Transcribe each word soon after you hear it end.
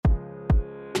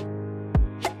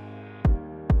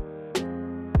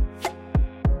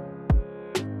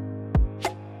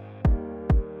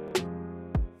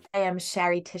am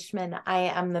Shari Tishman. I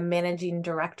am the managing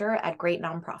director at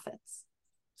Greatnonprofits.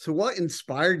 So, what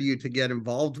inspired you to get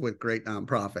involved with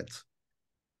Greatnonprofits?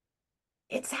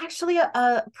 It's actually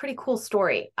a pretty cool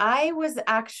story. I was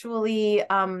actually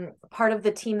part of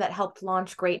the team that helped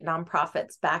launch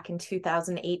Greatnonprofits back in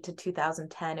 2008 to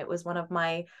 2010. It was one of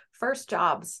my first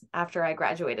jobs after I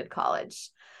graduated college.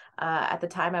 At the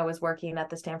time, I was working at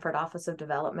the Stanford Office of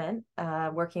Development,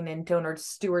 working in donor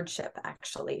stewardship,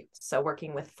 actually. So,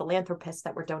 working with philanthropists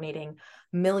that were donating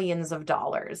millions of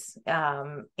dollars.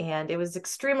 And it was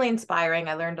extremely inspiring.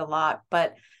 I learned a lot,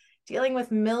 but dealing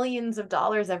with millions of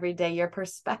dollars every day, your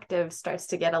perspective starts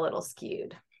to get a little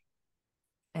skewed.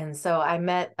 And so I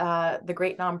met the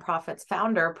Greatnonprofits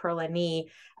founder, Perla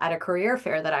Nee, at a career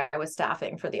fair that I was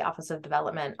staffing for the Office of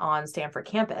Development on Stanford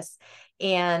campus.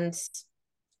 And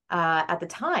at the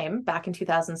time, back in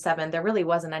 2007, there really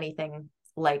wasn't anything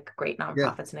like Yeah.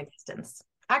 Greatnonprofits in existence.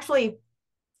 Actually,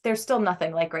 there's still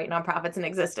nothing like Greatnonprofits in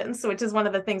existence, which is one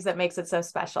of the things that makes it so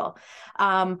special.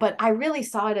 But I really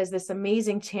saw it as this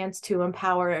amazing chance to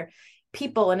empower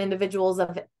people and individuals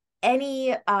of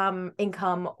any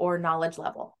income or knowledge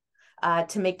level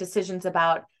to make decisions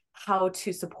about how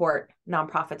to support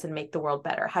nonprofits and make the world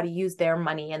better, how to use their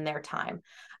money and their time,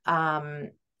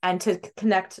 and to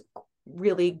connect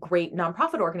really great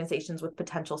nonprofit organizations with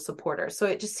potential supporters. So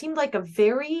it just seemed like a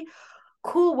very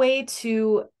cool way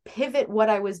to pivot what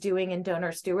I was doing in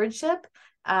donor stewardship,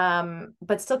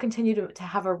 but still continue to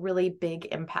have a really big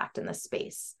impact in this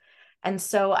space. And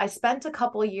so I spent a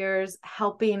couple of years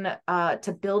helping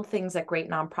to build things at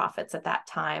Greatnonprofits at that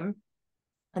time.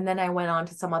 And then I went on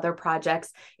to some other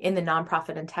projects in the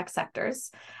nonprofit and tech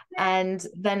sectors. And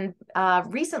then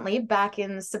recently, back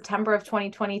in September of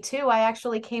 2022, I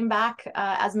actually came back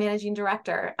as managing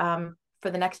director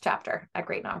for the next chapter at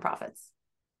Greatnonprofits.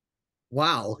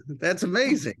 Wow, that's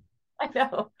amazing. I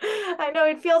know. I know.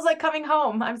 It feels like coming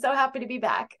home. I'm so happy to be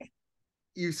back.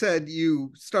 You said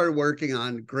you started working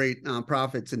on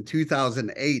Greatnonprofits in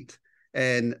 2008.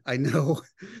 And I know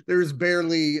there's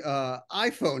barely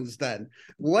iPhones then.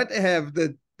 What have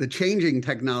the changing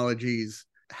technologies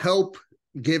help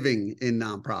giving in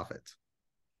nonprofits?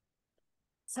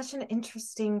 Such an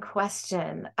interesting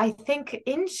question. I think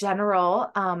in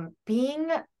general, being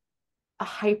a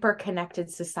hyper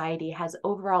connected society has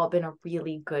overall been a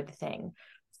really good thing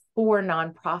for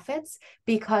nonprofits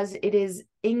because it has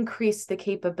increased the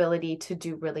capability to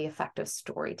do really effective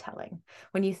storytelling.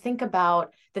 When you think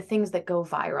about the things that go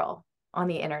viral on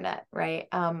the internet, right?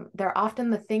 They're often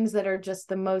the things that are just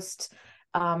the most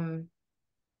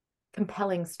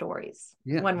compelling stories,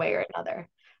 Yeah. one way or another.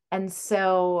 And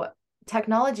so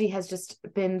technology has just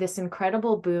been this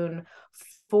incredible boon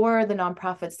for the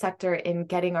nonprofit sector in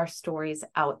getting our stories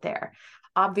out there.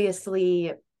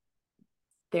 Obviously,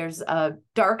 there's a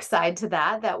dark side to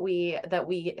that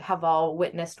we have all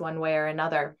witnessed one way or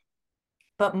another.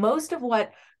 But most of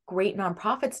what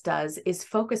Greatnonprofits does is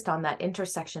focused on that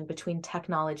intersection between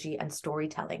technology and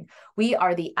storytelling. We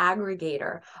are the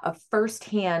aggregator of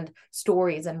firsthand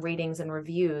stories and ratings and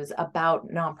reviews about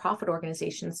nonprofit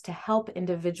organizations to help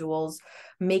individuals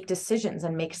make decisions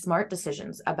and make smart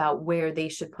decisions about where they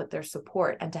should put their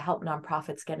support and to help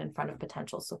nonprofits get in front of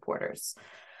potential supporters.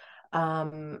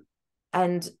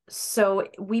 And so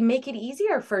we make it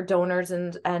easier for donors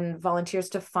and volunteers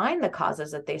to find the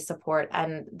causes that they support,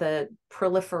 and the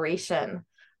proliferation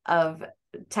of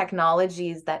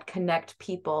technologies that connect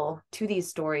people to these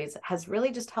stories has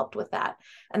really just helped with that.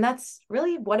 And that's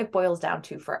really what it boils down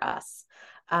to for us.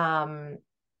 And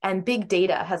big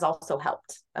data has also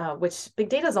helped, which big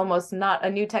data is almost not a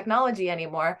new technology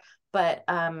anymore, but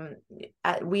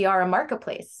we are a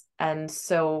marketplace. And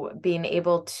so being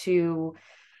able to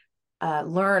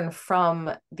learn from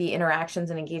the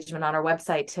interactions and engagement on our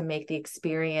website to make the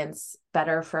experience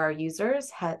better for our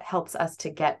users helps us to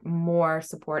get more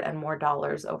support and more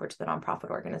dollars over to the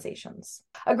nonprofit organizations.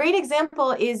 A great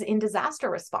example is in disaster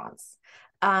response.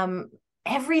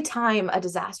 Every time a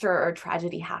disaster or a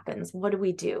tragedy happens, what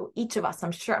do? Each of us,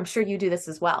 I'm sure you do this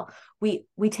as well. We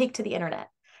take to the internet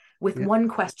with Yeah. one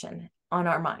question on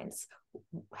our minds: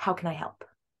 how can I help?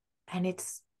 And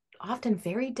it's often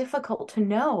very difficult to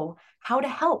know how to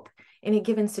help in a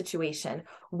given situation.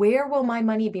 Where will my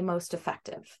money be most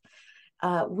effective?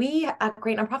 We at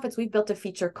Greatnonprofits, we've built a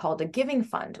feature called a giving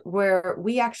fund, where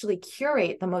we actually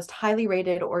curate the most highly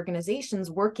rated organizations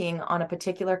working on a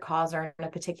particular cause or in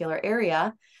a particular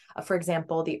area. For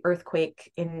example, the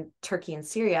earthquake in Turkey and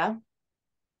Syria.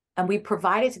 And we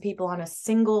provide it to people on a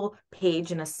single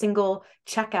page and a single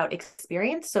checkout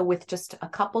experience. So with just a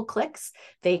couple clicks,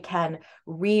 they can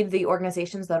read the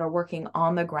organizations that are working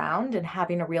on the ground and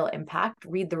having a real impact,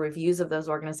 read the reviews of those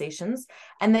organizations,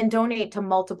 and then donate to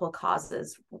multiple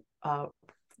causes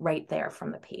right there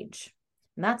from the page.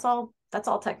 And that's all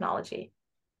technology.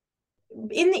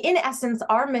 In essence,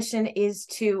 our mission is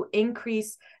to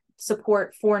increase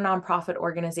support for nonprofit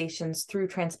organizations through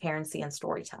transparency and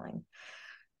storytelling.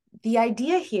 The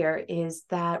idea here is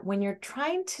that when you're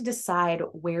trying to decide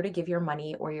where to give your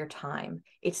money or your time,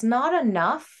 it's not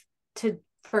enough to,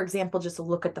 for example, just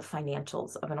look at the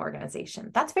financials of an organization.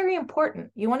 That's very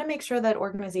important. You want to make sure that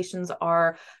organizations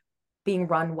are being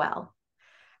run well.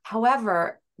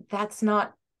 However, that's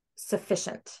not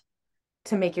sufficient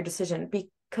to make your decision,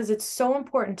 because it's so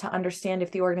important to understand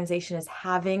if the organization is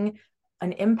having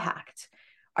an impact.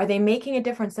 Are they making a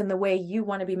difference in the way you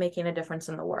want to be making a difference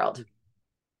in the world?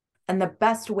 And the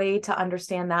best way to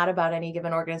understand that about any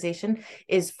given organization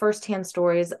is firsthand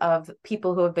stories of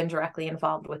people who have been directly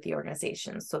involved with the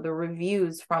organization. So the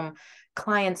reviews from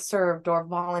clients served or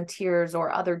volunteers or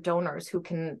other donors who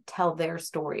can tell their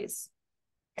stories.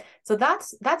 So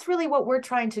that's really what we're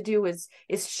trying to do is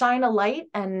shine a light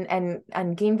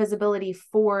and gain visibility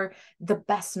for the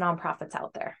best nonprofits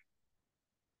out there.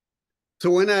 So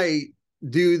when I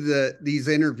do these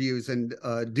interviews and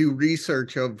do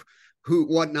research of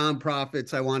what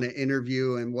nonprofits I want to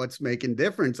interview and what's making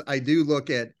difference, I do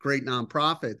look at Great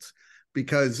Nonprofits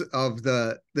because of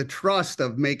the trust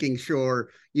of making sure,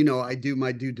 I do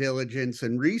my due diligence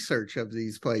and research of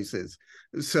these places.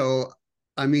 So,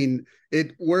 I mean,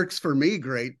 it works for me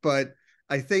great, but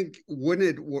I think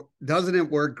doesn't it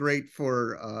work great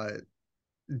for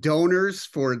donors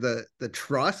for the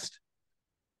trust?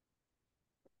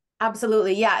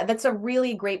 Absolutely. Yeah, that's a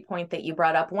really great point that you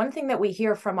brought up. One thing that we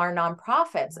hear from our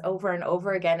nonprofits over and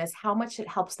over again is how much it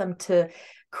helps them to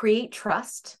create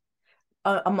trust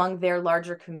among their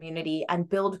larger community and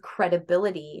build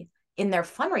credibility in their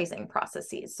fundraising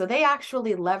processes. So they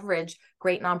actually leverage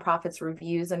Great Nonprofits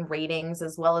reviews and ratings,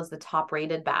 as well as the top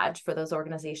rated badge for those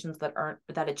organizations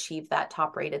that achieve that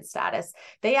top rated status.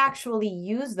 They actually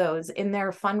use those in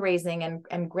their fundraising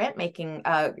and grant making,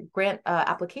 grant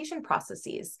application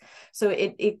processes. So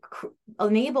it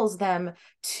enables them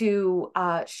to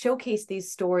showcase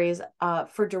these stories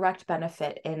for direct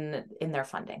benefit in their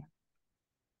funding.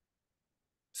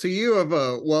 So you have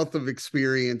a wealth of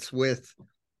experience with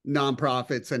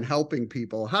nonprofits and helping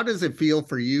people. How does it feel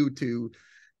for you to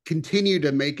continue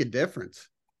to make a difference?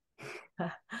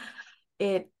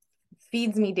 It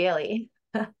feeds me daily.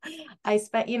 I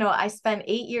spent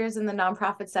 8 years in the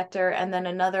nonprofit sector and then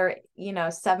another,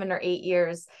 7 or 8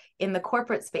 years in the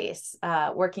corporate space,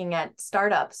 working at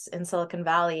startups in Silicon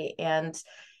Valley. And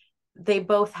they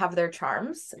both have their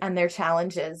charms and their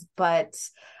challenges, but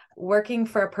working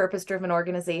for a purpose-driven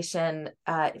organization,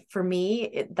 for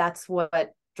me, that's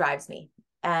what drives me.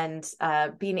 And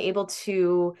being able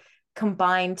to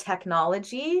combine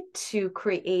technology to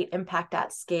create impact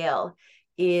at scale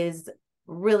is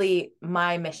really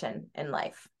my mission in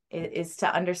life, is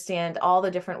to understand all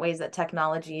the different ways that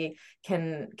technology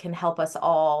can help us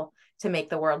all to make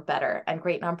the world better. And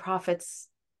Great Nonprofits,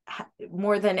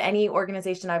 more than any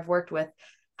organization I've worked with,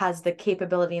 has the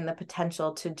capability and the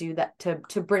potential to do that,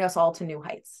 to bring us all to new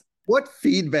heights. What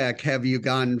feedback have you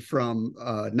gotten from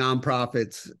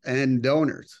nonprofits and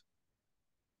donors?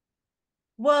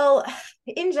 Well,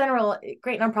 in general,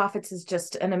 Great Nonprofits is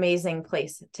just an amazing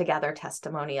place to gather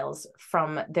testimonials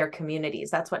from their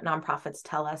communities. That's what nonprofits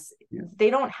tell us. Yeah.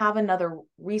 They don't have another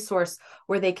resource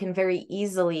where they can very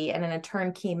easily and in a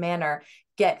turnkey manner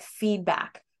get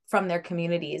feedback from their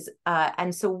communities.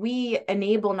 And so we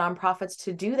enable nonprofits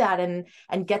to do that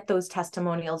and get those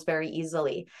testimonials very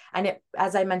easily. And it,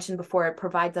 as I mentioned before, it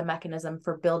provides a mechanism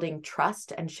for building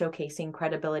trust and showcasing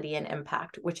credibility and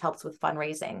impact, which helps with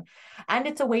fundraising. And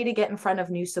it's a way to get in front of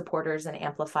new supporters and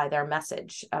amplify their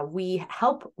message. We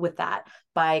help with that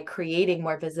by creating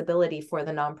more visibility for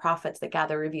the nonprofits that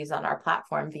gather reviews on our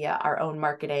platform via our own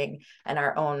marketing and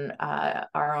our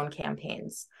own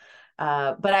campaigns.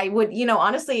 But I would,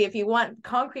 honestly, if you want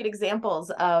concrete examples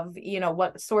of,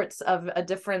 what sorts of a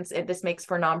difference this makes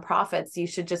for nonprofits, you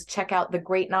should just check out the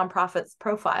Great Nonprofits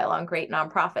profile on Great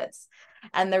Nonprofits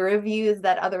and the reviews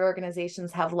that other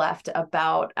organizations have left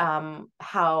about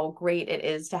how great it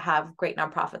is to have Great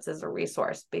Nonprofits as a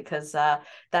resource, because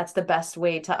that's the best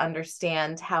way to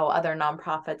understand how other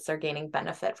nonprofits are gaining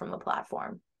benefit from the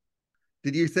platform.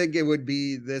 Did you think it would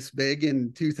be this big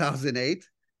in 2008?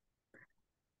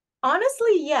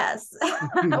 Honestly, yes.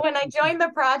 When I joined the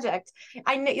project,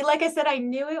 I knew, like I said, I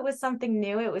knew it was something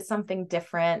new. It was something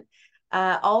different.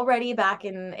 Already back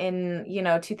in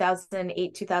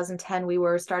 2008, 2010, we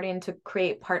were starting to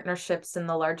create partnerships in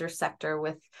the larger sector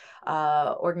with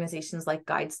organizations like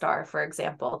GuideStar, for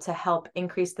example, to help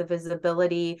increase the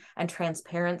visibility and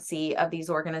transparency of these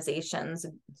organizations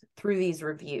through these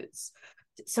reviews.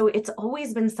 So it's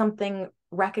always been something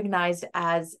recognized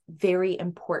as very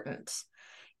important.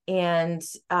 And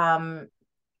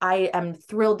I am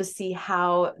thrilled to see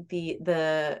how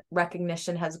the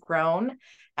recognition has grown,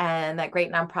 and that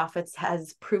Greatnonprofits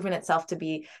has proven itself to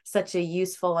be such a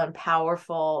useful and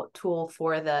powerful tool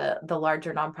for the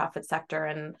larger nonprofit sector.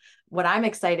 And what I'm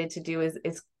excited to do is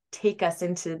take us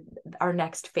into our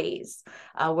next phase,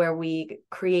 where we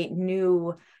create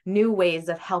new ways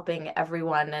of helping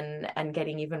everyone and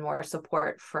getting even more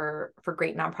support for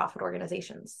great nonprofit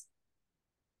organizations.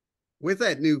 With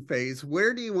that new phase,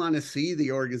 where do you want to see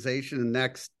the organization in the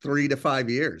next 3 to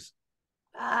 5 years?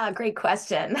 Great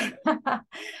question.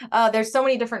 There's so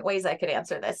many different ways I could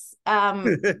answer this.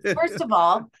 First of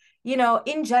all,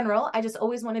 in general, I just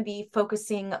always want to be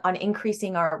focusing on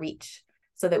increasing our reach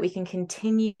so that we can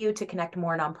continue to connect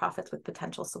more nonprofits with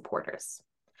potential supporters.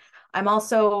 I'm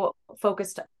also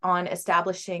focused on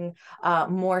establishing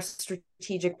more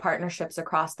strategic partnerships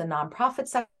across the nonprofit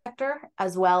sector,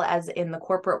 as well as in the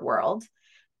corporate world,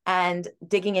 and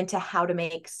digging into how to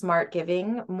make smart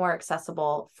giving more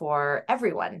accessible for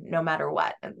everyone, no matter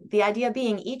what. And the idea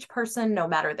being each person, no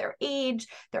matter their age,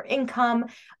 their income,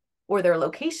 or their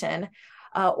location,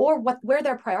 or where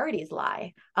their priorities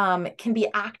lie, can be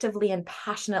actively and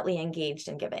passionately engaged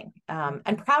in giving,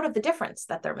 and proud of the difference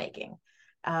that they're making.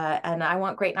 And I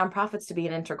want Greatnonprofits to be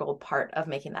an integral part of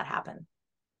making that happen.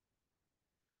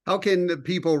 How can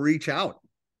people reach out?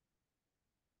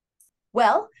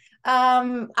 Well,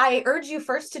 I urge you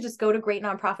first to just go to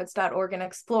greatnonprofits.org and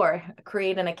explore,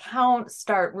 create an account,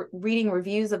 start reading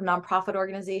reviews of nonprofit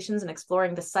organizations and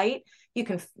exploring the site. You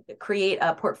can create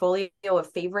a portfolio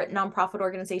of favorite nonprofit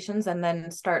organizations and then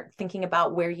start thinking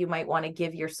about where you might want to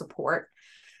give your support.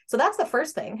 So that's the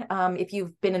first thing. If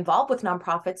you've been involved with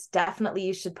nonprofits, definitely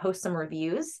you should post some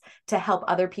reviews to help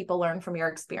other people learn from your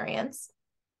experience.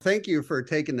 Thank you for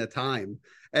taking the time.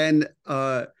 And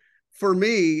for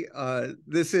me,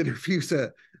 this interview's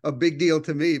a big deal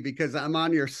to me because I'm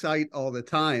on your site all the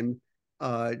time,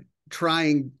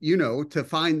 trying, to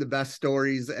find the best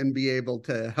stories and be able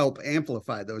to help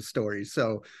amplify those stories.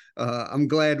 So I'm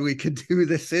glad we could do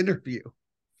this interview.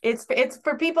 It's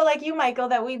for people like you, Michael,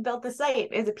 that we built the site.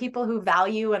 It's people who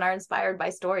value and are inspired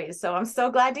by stories. So I'm so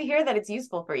glad to hear that it's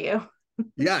useful for you.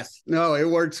 Yes, no, it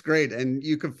works great. And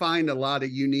you can find a lot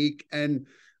of unique, and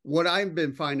what I've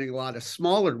been finding, a lot of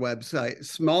smaller websites,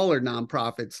 smaller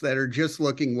nonprofits that are just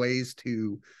looking ways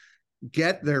to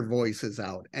get their voices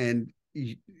out. And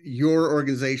your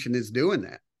organization is doing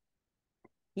that.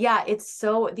 Yeah,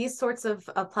 these sorts of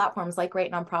platforms like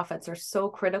Greatnonprofits are so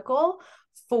critical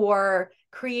for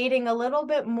creating a little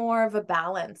bit more of a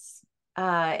balance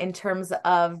in terms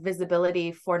of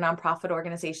visibility for nonprofit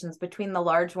organizations between the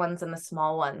large ones and the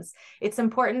small ones. It's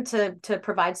important to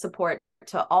provide support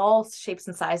to all shapes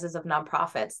and sizes of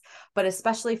nonprofits, but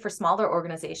especially for smaller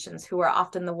organizations who are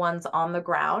often the ones on the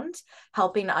ground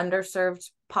helping underserved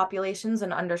populations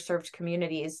and underserved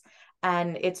communities.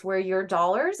 And it's where your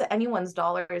dollars, anyone's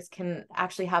dollars, can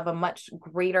actually have a much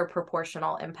greater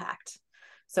proportional impact.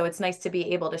 So it's nice to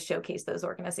be able to showcase those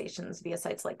organizations via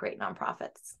sites like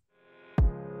Greatnonprofits.